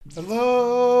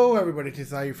Hello everybody, it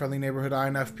is your friendly neighborhood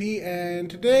INFP, and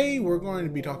today we're going to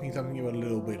be talking something about a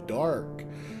little bit dark,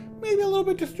 maybe a little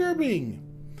bit disturbing.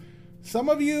 Some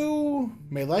of you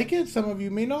may like it, some of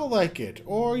you may not like it,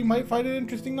 or you might find it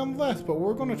interesting nonetheless, but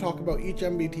we're going to talk about each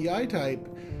MBTI type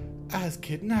as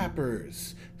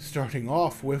kidnappers, starting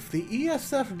off with the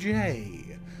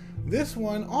ESFJ. This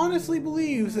one honestly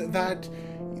believes that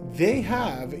they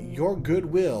have your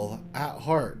goodwill at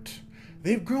heart.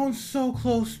 They've grown so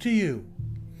close to you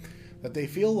that they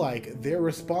feel like they're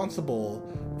responsible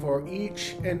for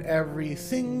each and every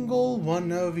single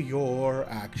one of your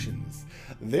actions.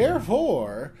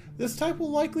 Therefore, this type will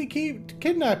likely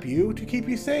kidnap you to keep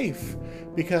you safe,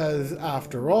 because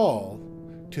after all,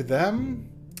 to them,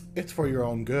 it's for your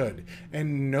own good,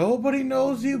 and nobody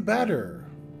knows you better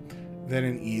than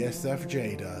an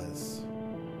ESFJ does.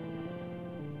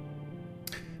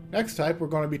 Next type we're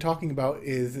going to be talking about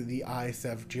is the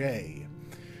ISFJ.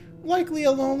 Likely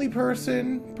a lonely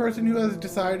person who has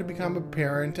decided to become a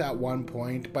parent at one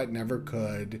point but never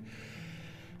could.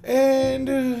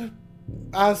 And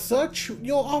as such,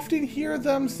 you'll often hear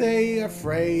them say a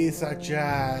phrase such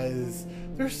as,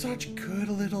 "They're such good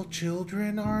little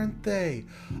children, aren't they?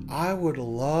 I would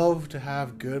love to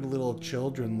have good little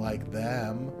children like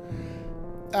them."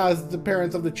 As the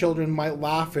parents of the children might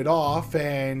laugh it off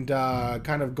and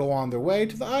kind of go on their way,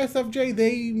 to the ISFJ,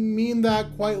 they mean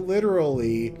that quite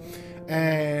literally.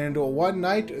 And one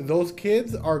night, those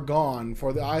kids are gone.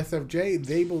 For the ISFJ,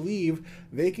 they believe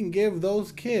they can give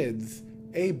those kids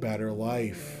a better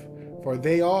life, for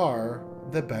they are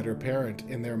the better parent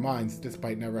in their minds,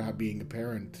 despite never being a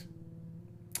parent.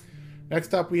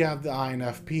 Next up, we have the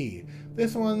INFP.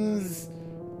 This one's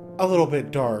a little bit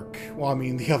dark. Well, I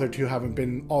mean, the other two haven't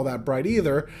been all that bright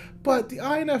either, but the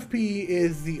INFP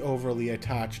is the overly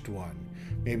attached one.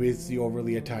 Maybe it's the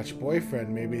overly attached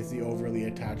boyfriend, maybe it's the overly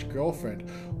attached girlfriend,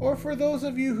 or for those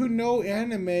of you who know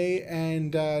anime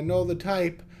and know the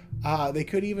type, they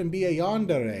could even be a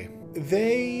yandere.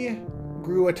 They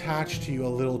grew attached to you a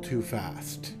little too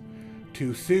fast,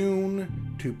 too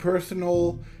soon, too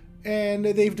personal, and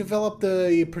they've developed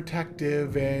the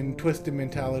protective and twisted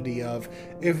mentality of,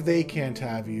 if they can't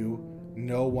have you,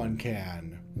 no one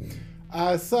can.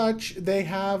 As such, they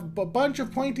have a bunch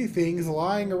of pointy things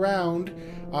lying around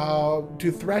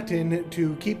to threaten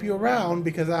to keep you around,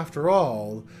 because after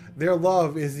all, their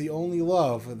love is the only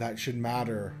love that should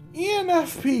matter.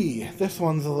 ENFP. This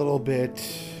one's a little bit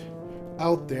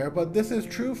out there, but this is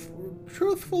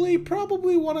truthfully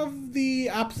probably one of the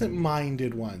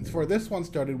absent-minded ones, for this one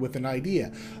started with an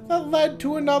idea that led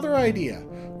to another idea,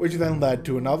 which then led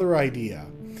to another idea.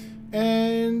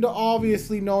 And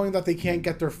obviously, knowing that they can't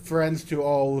get their friends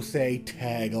to, say,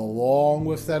 tag along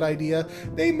with said idea,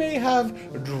 they may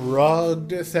have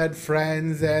drugged said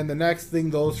friends, and the next thing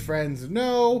those friends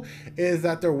know is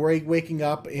that they're waking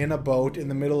up in a boat in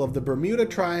the middle of the Bermuda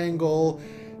Triangle,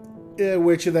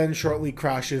 which then shortly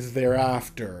crashes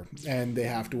thereafter, and they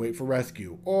have to wait for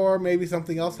rescue. Or maybe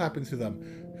something else happens to them.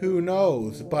 Who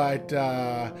knows? But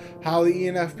how the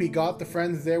ENFP got the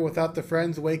friends there without the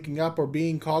friends waking up or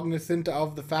being cognizant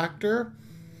of the factor,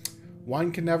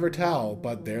 one can never tell,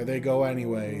 but there they go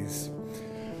anyways.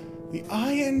 The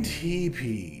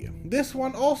INTP. This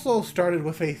one also started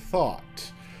with a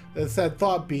thought. The said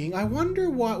thought being, I wonder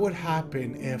what would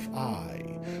happen if I.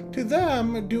 To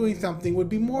them, doing something would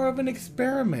be more of an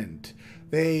experiment.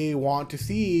 They want to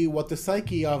see what the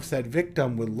psyche of said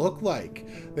victim would look like.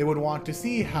 They would want to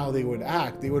see how they would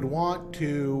act. They would want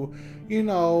to,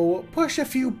 push a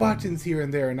few buttons here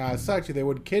and there, and as such, they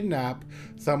would kidnap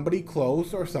somebody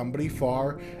close or somebody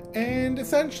far and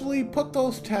essentially put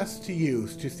those tests to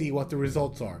use to see what the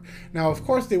results are. Now, of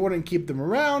course, they wouldn't keep them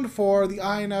around, for the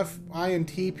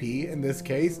INTP, in this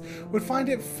case, would find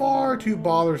it far too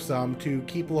bothersome to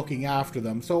keep looking after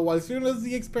them. So as soon as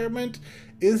the experiment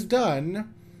is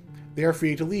done, they're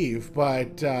free to leave.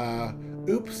 But,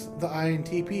 oops, the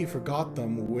INTP forgot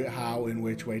them how and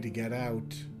which way to get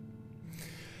out.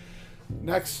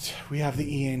 Next, we have the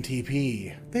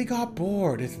ENTP. They got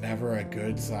bored. It's never a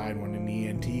good sign when an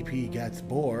ENTP gets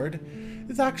bored.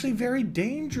 It's actually very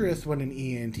dangerous when an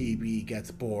ENTP gets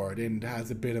bored and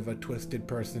has a bit of a twisted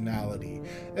personality,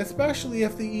 especially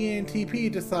if the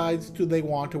ENTP decides they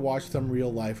want to watch some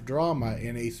real-life drama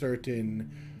in a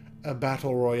certain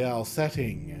battle royale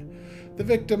setting. The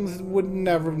victims would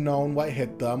never have known what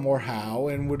hit them or how,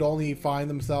 and would only find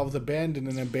themselves abandoned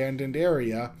in an abandoned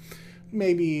area,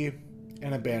 maybe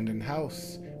an abandoned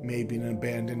house, maybe an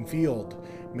abandoned field,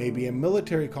 maybe a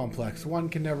military complex, one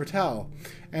can never tell.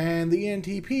 And the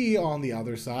ENTP, on the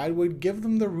other side, would give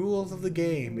them the rules of the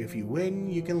game. If you win,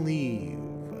 you can leave.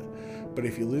 But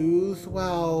if you lose,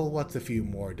 well, what's a few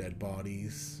more dead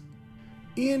bodies?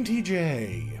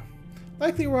 ENTJ.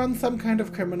 Likely runs some kind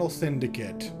of criminal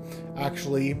syndicate.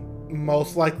 Actually,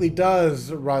 most likely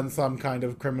does run some kind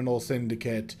of criminal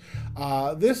syndicate.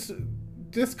 This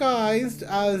disguised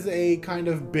as a kind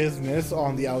of business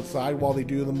on the outside while they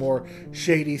do the more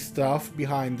shady stuff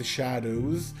behind the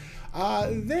shadows.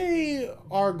 They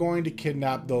are going to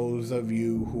kidnap those of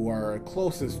you who are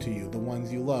closest to you, the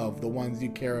ones you love, the ones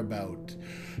you care about.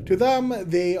 To them,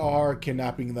 they are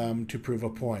kidnapping them to prove a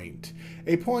point.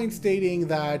 A point stating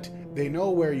that they know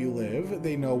where you live,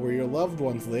 they know where your loved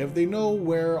ones live, they know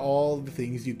where all the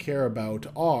things you care about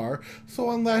are, so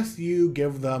unless you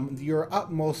give them your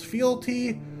utmost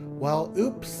fealty, well,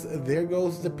 oops, there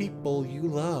goes the people you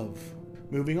love.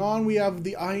 Moving on, we have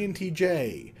the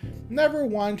INTJ. Never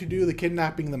one to do the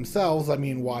kidnapping themselves. I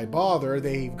mean, why bother?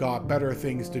 They've got better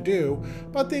things to do.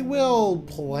 But they will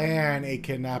plan a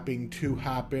kidnapping to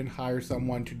happen, hire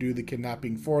someone to do the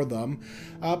kidnapping for them.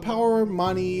 Power,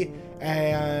 money,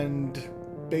 and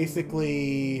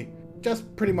basically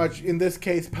just pretty much, in this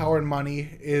case, power and money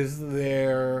is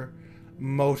their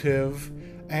motive.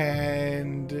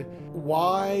 And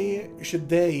why should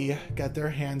they get their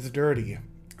hands dirty?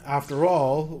 After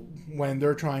all, when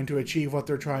they're trying to achieve what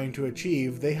they're trying to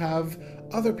achieve, they have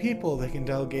other people they can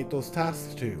delegate those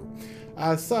tasks to.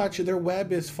 As such, their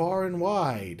web is far and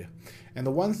wide. And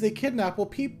the ones they kidnap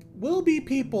will be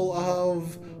people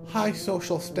of high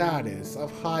social status,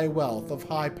 of high wealth, of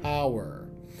high power.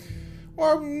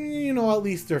 Or, you know, at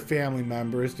least their family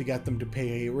members to get them to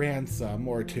pay a ransom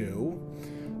or two.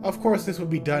 Of course, this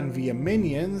would be done via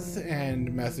minions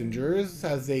and messengers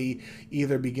as they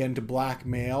either begin to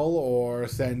blackmail or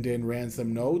send in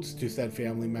ransom notes to said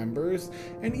family members.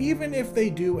 And even if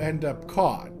they do end up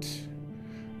caught,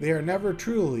 they are never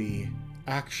truly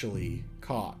actually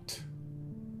caught.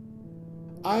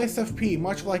 ISFP,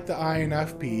 much like the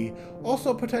INFP,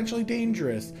 also potentially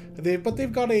dangerous, but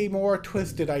they've got a more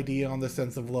twisted idea on the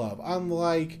sense of love,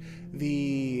 unlike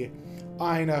the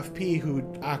INFP, who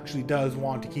actually does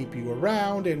want to keep you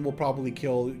around and will probably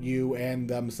kill you and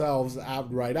themselves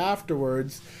right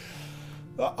afterwards.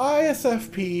 The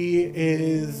ISFP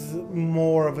is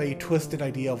more of a twisted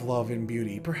idea of love and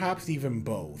beauty, perhaps even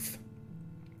both.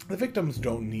 The victims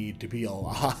don't need to be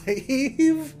alive.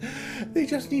 They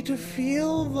just need to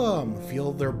feel them,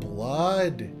 feel their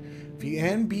blood,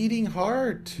 and beating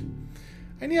heart.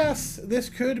 And yes, this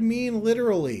could mean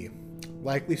literally,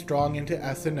 likely strong into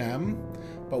S&M,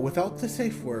 but without the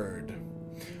safe word,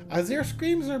 as their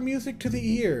screams are music to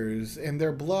the ears, and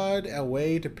their blood a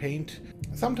way to paint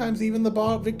sometimes even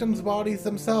the victims' bodies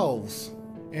themselves.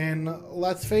 And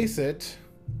let's face it,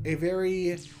 a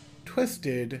very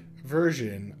twisted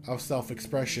version of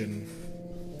self-expression.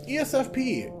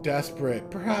 ESFP, desperate,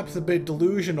 perhaps a bit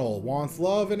delusional, wants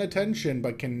love and attention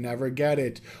but can never get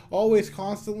it, always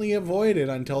constantly avoid it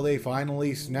until they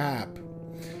finally snap.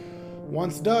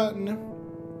 Once done,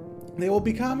 they will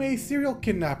become a serial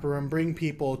kidnapper and bring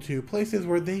people to places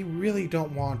where they really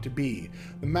don't want to be.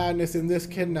 The madness in this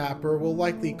kidnapper will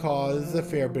likely cause a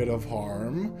fair bit of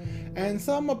harm, and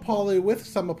with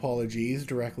some apologies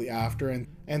directly after, and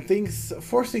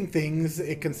forcing things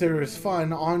it considers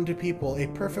fun onto people, a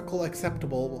perfectly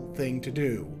acceptable thing to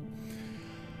do.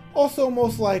 Also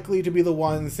most likely to be the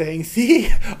one saying, see,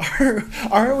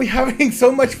 aren't we having so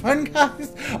much fun,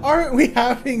 guys? Aren't we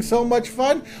having so much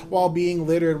fun? While being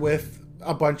littered with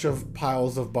a bunch of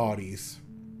piles of bodies.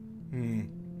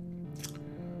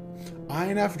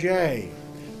 INFJ.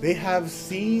 They have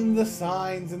seen the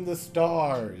signs in the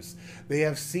stars. They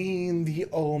have seen the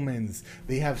omens.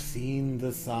 They have seen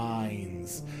the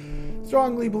signs.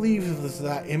 Strongly believes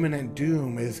that imminent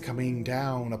doom is coming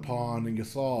down upon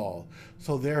us all.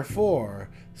 So therefore,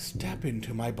 step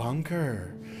into my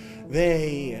bunker.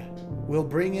 They will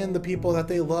bring in the people that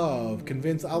they love,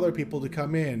 convince other people to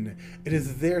come in. It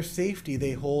is their safety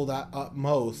they hold at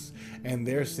utmost, and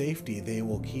their safety they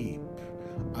will keep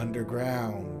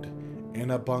underground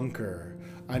in a bunker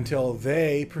until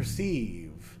they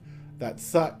perceive that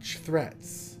such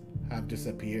threats have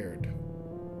disappeared.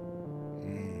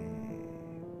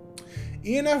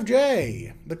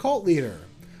 ENFJ, the cult leader,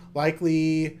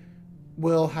 likely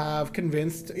will have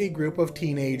convinced a group of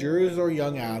teenagers or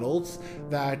young adults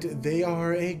that they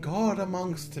are a god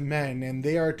amongst men and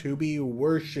they are to be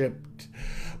worshipped.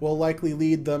 Will likely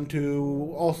lead them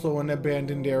to also an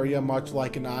abandoned area, much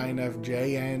like an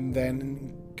INFJ, and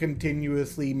then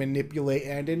continuously manipulate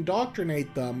and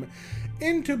indoctrinate them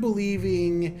into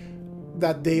believing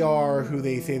that they are who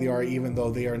they say they are, even though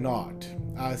they are not.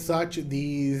 As such,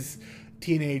 these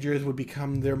teenagers would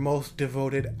become their most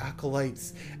devoted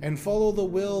acolytes and follow the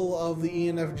will of the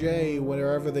ENFJ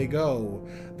wherever they go,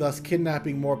 thus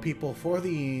kidnapping more people for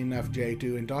the ENFJ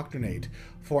to indoctrinate.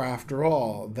 For after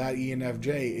all, that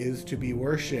ENFJ is to be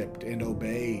worshipped and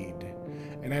obeyed,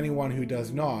 and anyone who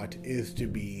does not is to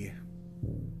be...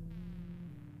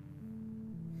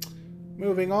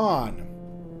 Moving on.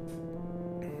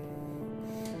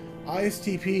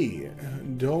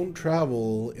 ISTP, don't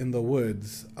travel in the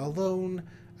woods alone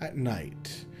at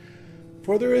night.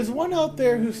 For there is one out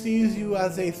there who sees you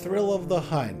as a thrill of the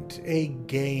hunt, a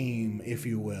game, if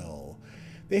you will.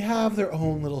 They have their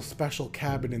own little special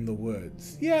cabin in the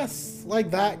woods. Yes, like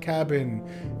that cabin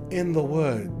in the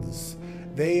woods.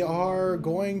 They are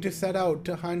going to set out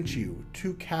to hunt you,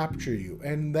 to capture you,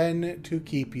 and then to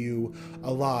keep you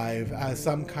alive as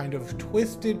some kind of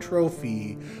twisted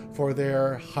trophy for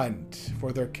their hunt,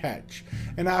 for their catch.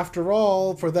 And after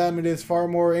all, for them it is far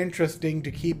more interesting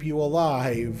to keep you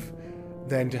alive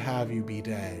than to have you be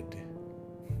dead.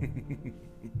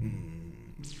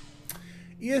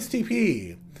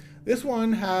 ESTP. This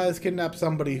one has kidnapped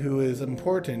somebody who is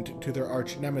important to their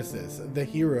arch nemesis, the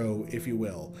hero, if you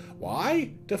will.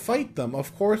 Why? To fight them,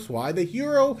 of course. Why? The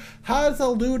hero has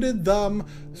eluded them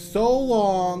so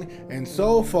long and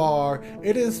so far.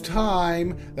 It is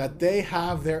time that they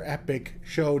have their epic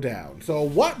showdown. So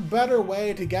what better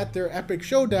way to get their epic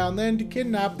showdown than to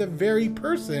kidnap the very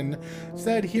person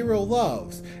said hero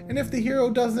loves? And if the hero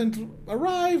doesn't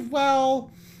arrive, well,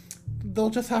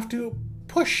 they'll just have to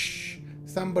push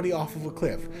somebody off of a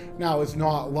cliff. Now, it's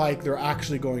not like they're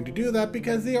actually going to do that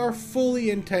because they are fully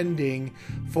intending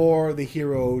for the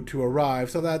hero to arrive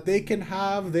so that they can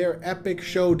have their epic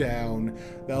showdown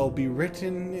that'll be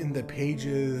written in the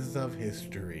pages of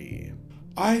history.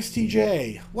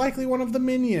 ISTJ, likely one of the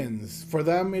minions. For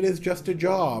them, it is just a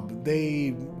job.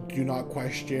 They do not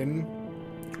question,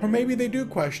 or maybe they do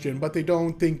question, but they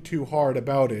don't think too hard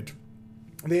about it.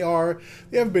 They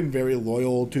have been very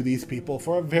loyal to these people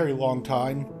for a very long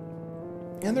time,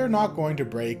 and they're not going to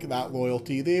break that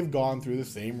loyalty. They've gone through the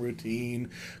same routine,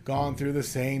 gone through the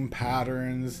same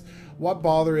patterns. What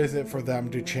bother is it for them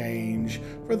to change?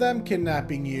 For them,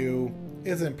 kidnapping you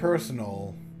isn't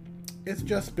personal. It's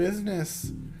just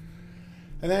business.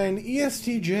 And then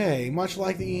ESTJ, much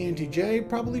like the ENTJ,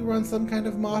 probably runs some kind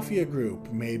of mafia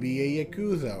group, maybe a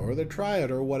Yakuza or the Triad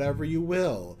or whatever you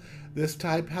will. This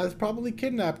type has probably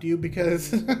kidnapped you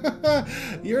because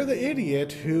you're the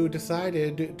idiot who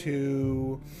decided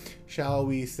to, shall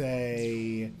we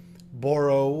say,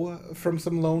 borrow from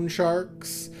some loan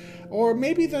sharks. Or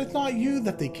maybe that's not you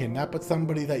that they kidnap, but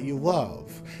somebody that you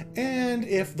love. And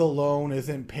if the loan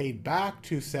isn't paid back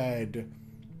to said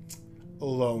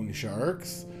loan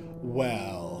sharks,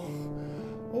 well,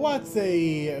 what's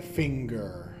a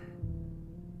finger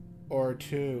or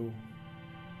two?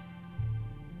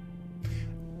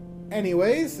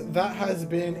 Anyways, that has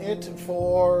been it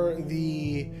for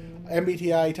the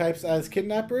MBTI types as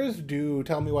kidnappers. Do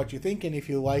tell me what you think, and if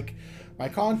you like my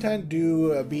content,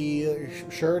 do be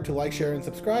sure to like, share, and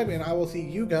subscribe, and I will see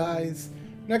you guys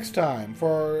next time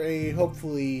for a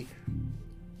hopefully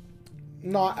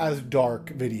not as dark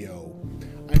video.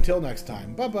 Until next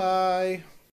time, bye-bye!